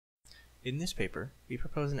In this paper, we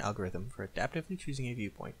propose an algorithm for adaptively choosing a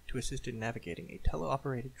viewpoint to assist in navigating a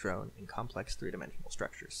teleoperated drone in complex three-dimensional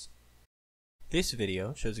structures. This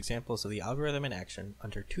video shows examples of the algorithm in action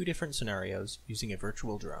under two different scenarios using a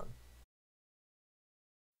virtual drone.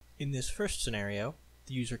 In this first scenario,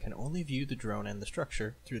 the user can only view the drone and the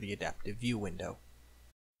structure through the adaptive view window.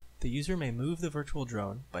 The user may move the virtual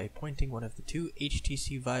drone by pointing one of the two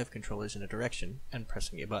HTC Vive controllers in a direction and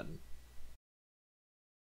pressing a button.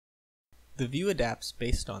 The view adapts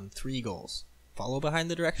based on three goals: follow behind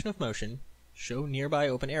the direction of motion, show nearby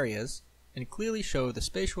open areas, and clearly show the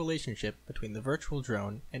spatial relationship between the virtual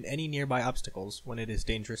drone and any nearby obstacles when it is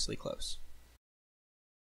dangerously close.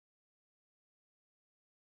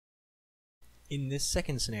 In this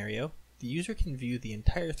second scenario, the user can view the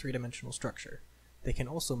entire three-dimensional structure. They can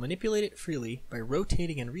also manipulate it freely by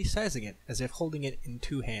rotating and resizing it as if holding it in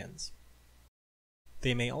two hands.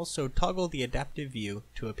 They may also toggle the adaptive view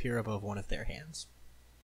to appear above one of their hands.